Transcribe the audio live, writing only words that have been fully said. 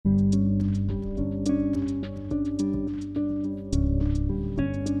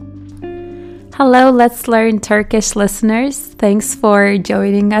Hello, Let's Learn Turkish listeners. Thanks for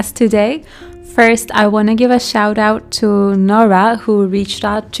joining us today. First, I want to give a shout out to Nora, who reached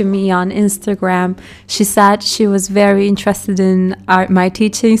out to me on Instagram. She said she was very interested in my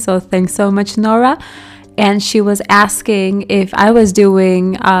teaching, so thanks so much, Nora. And she was asking if I was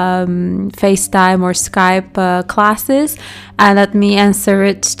doing FaceTime or Skype classes, and let me answer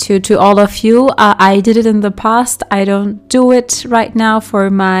it to all of you. I did it in the past. I don't do it right now for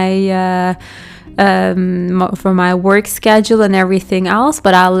my work schedule and everything else,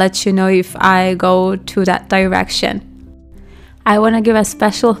 but I'll let you know if I go to that direction. I want to give a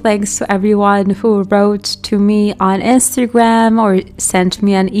special thanks to everyone who wrote to me on Instagram or sent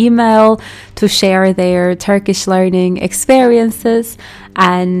me an email to share their Turkish learning experiences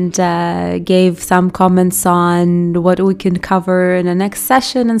and gave some comments on what we can cover in the next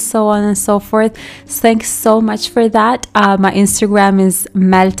session and so on and so forth. Thanks so much for that. My Instagram is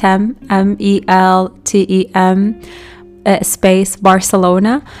Meltem, Meltem. Space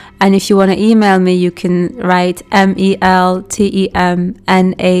Barcelona, and if you want to email me, you can write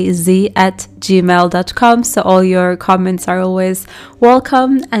meltemnaz@gmail.com. So all your comments are always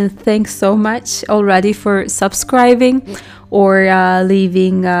welcome, and thanks so much already for subscribing or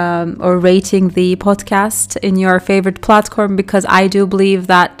leaving or rating the podcast in your favorite platform, because I do believe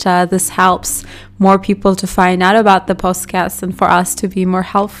that this helps more people to find out about the podcast and for us to be more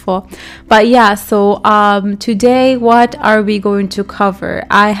helpful. But yeah, so today what are we going to cover?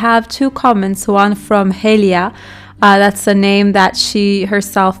 I have two comments, one from Helia. That's a name that she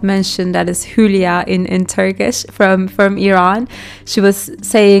herself mentioned, that is Hülya in Turkish, from Iran. She was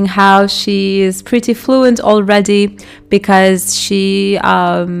saying how she is pretty fluent already because she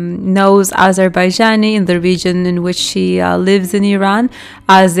knows Azerbaijani in the region in which she lives in Iran,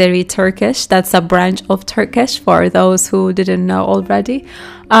 Azeri Turkish. That's a branch of Turkish for those who didn't know already.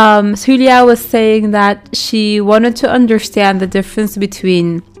 Hülya was saying that she wanted to understand the difference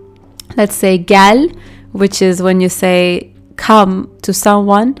between, let's say, gel, which is when you say come to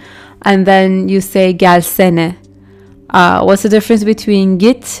someone, and then you say gelsene. What's the difference between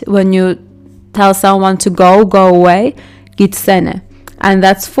git, when you tell someone to go away, gitsene. And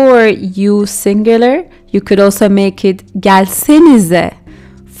that's for you singular. You could also make it gelsenize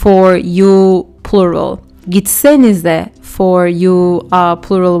for you plural, gitsenize for you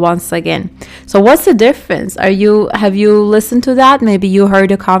plural once again. So what's the difference? Have you listened to that? Maybe you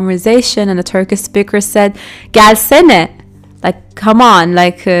heard a conversation and a Turkish speaker said gelsene, like come on,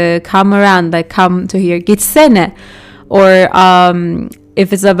 like come around, like come to here, gitsene. Or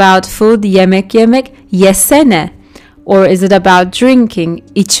if it's about food, yemek yesene. Or is it about drinking,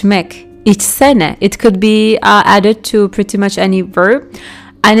 içmek, içsene? It could be added to pretty much any verb.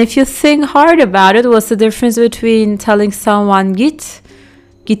 And if you think hard about it, what's the difference between telling someone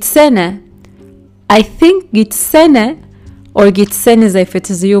gitsene? I think gitsene, or gitsenize if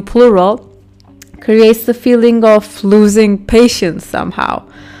it is you plural, creates the feeling of losing patience somehow.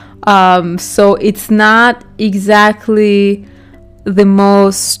 So it's not exactly the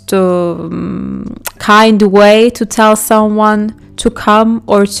most kind way to tell someone to come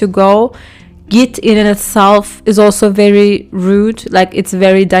or to go. Git in itself is also very rude, like it's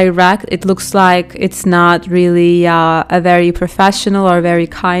very direct. It looks like it's not really a very professional or very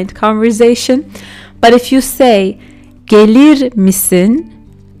kind conversation. But if you say gelir misin,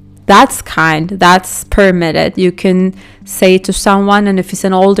 that's kind, that's permitted. You can say to someone, and if it's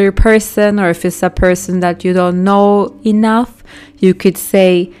an older person or if it's a person that you don't know enough, you could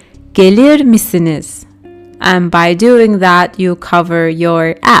say gelir misiniz. And by doing that, you cover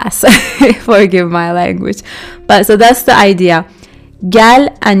your ass. Forgive my language. But so that's the idea. Gel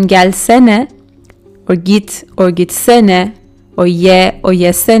and gelsene, or git or gitsene, or ye or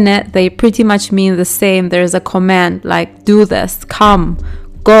yesene, they pretty much mean the same. There's a command like do this, come,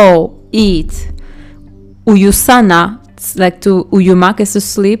 go, eat. Uyusana, like to uyumak is to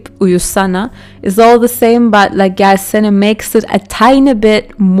sleep, uyusana is all the same, but like gelsene makes it a tiny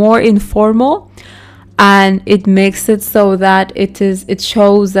bit more informal. And it makes it so that it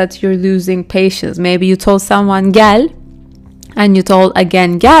shows that you're losing patience. Maybe you told someone gel, and you told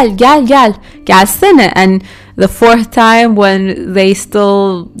again gelsene, and the fourth time when they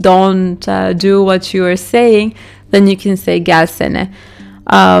still don't do what you are saying, then you can say gelsene.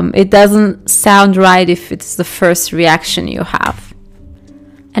 It doesn't sound right if it's the first reaction you have.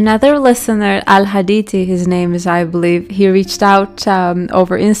 Another listener, Al Haditi, his name is, I believe, he reached out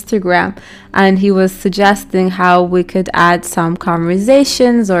over Instagram, and he was suggesting how we could add some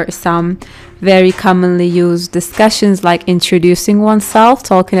conversations or some very commonly used discussions, like introducing oneself,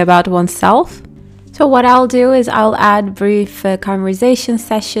 talking about oneself. So what I'll do is I'll add brief conversation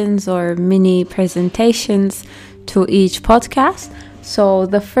sessions or mini presentations to each podcast. So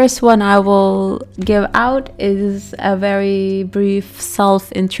the first one I will give out is a very brief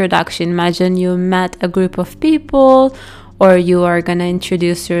self-introduction. Imagine you met a group of people, or you are going to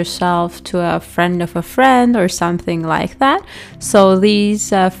introduce yourself to a friend of a friend or something like that. So these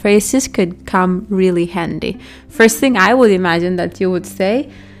phrases could come really handy. First thing I would imagine that you would say,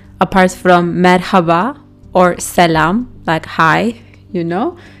 apart from merhaba or selam, like hi,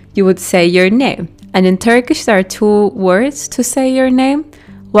 you would say your name. And in Turkish, there are two words to say your name.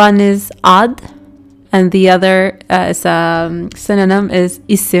 One is ad, and the other is a synonym is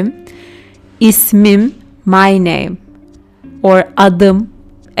isim. İsmim, my name. Or adım,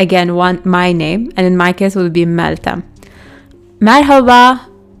 again, my name. And in my case, it would be Meltem. Merhaba,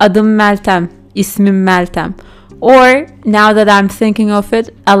 adım Meltem. İsmim Meltem. Or, now that I'm thinking of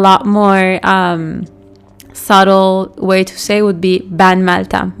it, a lot more subtle way to say would be ben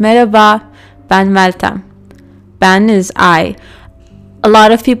Meltem. Merhaba, ben Meltem. Ben is I. A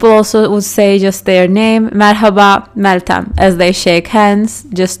lot of people also would say just their name, merhaba Meltem, as they shake hands,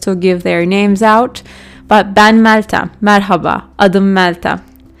 just to give their names out. But ben Meltem, merhaba, adım Meltem.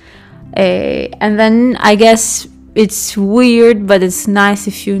 And then I guess it's weird, but it's nice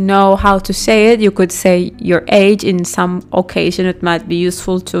if you know how to say it. You could say your age. In some occasion, it might be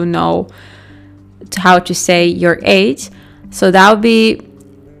useful to know how to say your age. So that would be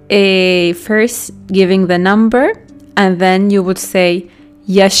first giving the number, and then you would say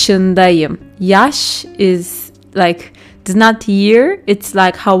yaşındayım. Yaş is like, it's not year, it's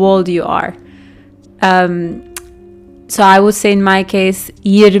like how old you are. So I would say in my case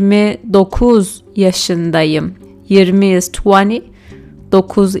 29 yaşındayım. 20 is 20,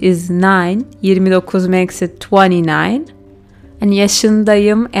 9 is 9, 29 makes it 29, and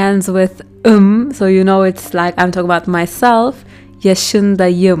yaşındayım ends with so it's like I'm talking about myself.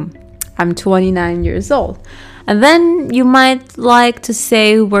 Yaşındayım. I'm 29 years old. And then you might like to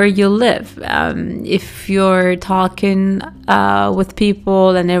say where you live. If you're talking with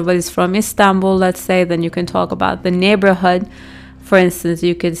people and everybody's from Istanbul, let's say, then you can talk about the neighborhood. For instance,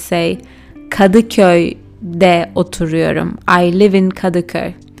 you could say Kadıköy'de oturuyorum. I live in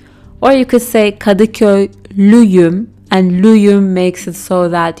Kadıköy. Or you could say Kadıköylüyüm, and lüyüm makes it so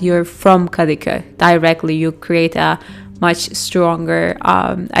that you're from Kadıköy. Directly, you create a much stronger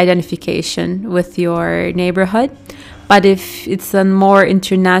identification with your neighborhood. But if it's a more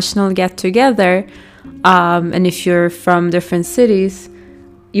international get-together, and if you're from different cities,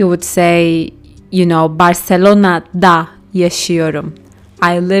 you would say, Barcelona'da yaşıyorum.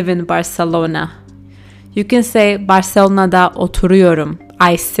 I live in Barcelona. You can say Barcelona'da oturuyorum.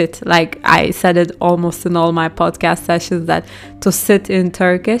 I sit, like I said it almost in all my podcast sessions, that to sit in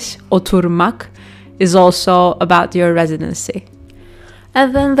Turkish, oturmak, is also about your residency.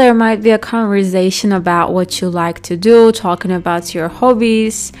 And then there might be a conversation about what you like to do, talking about your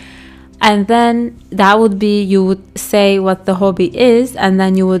hobbies. And then that would be, you would say what the hobby is, and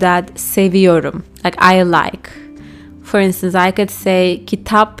then you would add seviyorum, like I like. For instance, I could say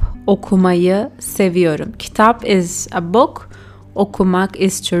kitap okumayı seviyorum. Kitap is a book, okumak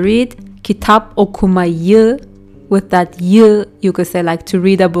is to read. Kitap okumayı, with that y, you could say like to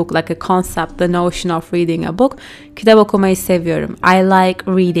read a book, like a concept, the notion of reading a book. Kitap okumayı seviyorum. I like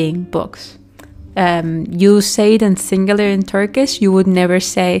reading books. You say it in singular in Turkish. You would never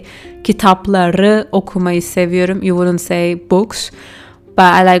say kitapları okumayı seviyorum. You wouldn't say books.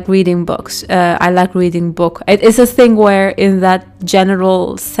 But I like reading books. I like reading book. It's a thing where in that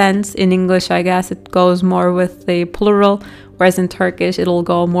general sense, in English, I guess, it goes more with the plural, whereas in Turkish, it'll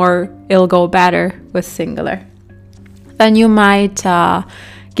go better with singular. Then you might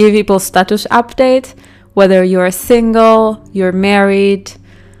give people status update, whether you're single, you're married,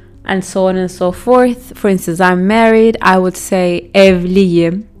 and so on and so forth. For instance, I'm married, I would say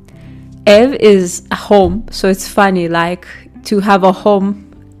evliyim. Ev is a home, so it's funny, like to have a home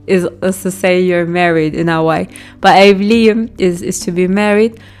is to say you're married in a way. But evliyim is to be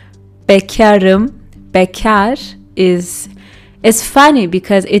married. Bekarım, bekar is... It's funny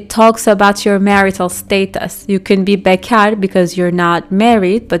because it talks about your marital status. You can be bekar because you're not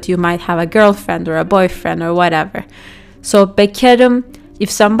married, but you might have a girlfriend or a boyfriend or whatever. So bekarım, if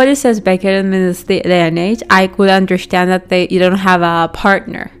somebody says bekarım in this day and age, I could understand that you don't have a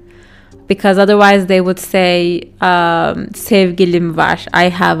partner. Because otherwise they would say sevgilim var. I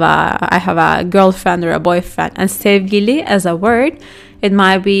have a girlfriend or a boyfriend. And sevgili as a word, it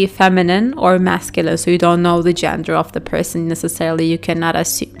might be feminine or masculine, so you don't know the gender of the person necessarily. You cannot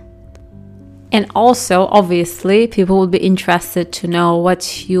assume. And also, obviously, people would be interested to know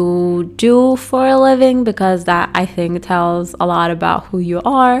what you do for a living, because that, I think, tells a lot about who you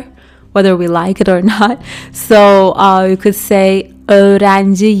are, whether we like it or not. So you could say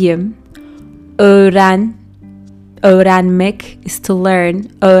öğrenciyim. Öğrenmek is to learn.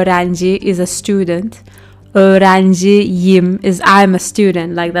 Öğrenci is a student. Öğrenciyim is I'm a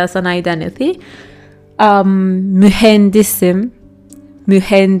student. Like, that's an identity. Mühendisim.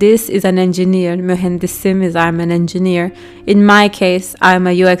 Mühendis is an engineer. Mühendisim is I'm an engineer. In my case, I'm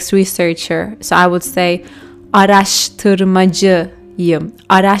a UX researcher. So I would say araştırmacıyım.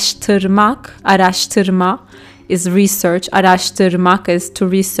 Araştırma is research. Araştırmak is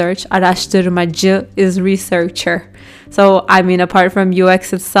to research. Araştırmacı is researcher. So, I mean, apart from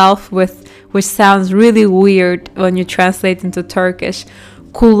UX itself, which sounds really weird when you translate into Turkish,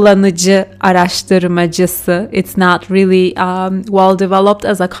 kullanıcı araştırmacısı, it's not really well developed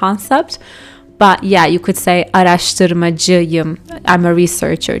as a concept. But yeah, you could say araştırmacıyım. I'm a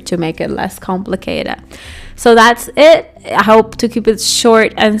researcher, to make it less complicated. So that's it. I hope to keep it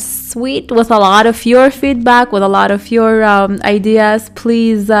short and sweet with a lot of your feedback, with a lot of your ideas.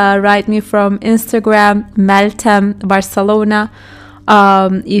 Please write me from Instagram, Meltem Barcelona.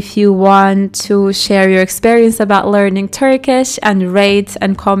 If you want to share your experience about learning Turkish, and rate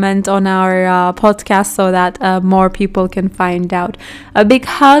and comment on our podcast so that more people can find out. A big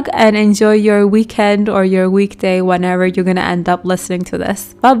hug, and enjoy your weekend or your weekday whenever you're going to end up listening to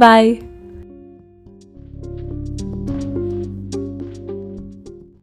this. Bye bye.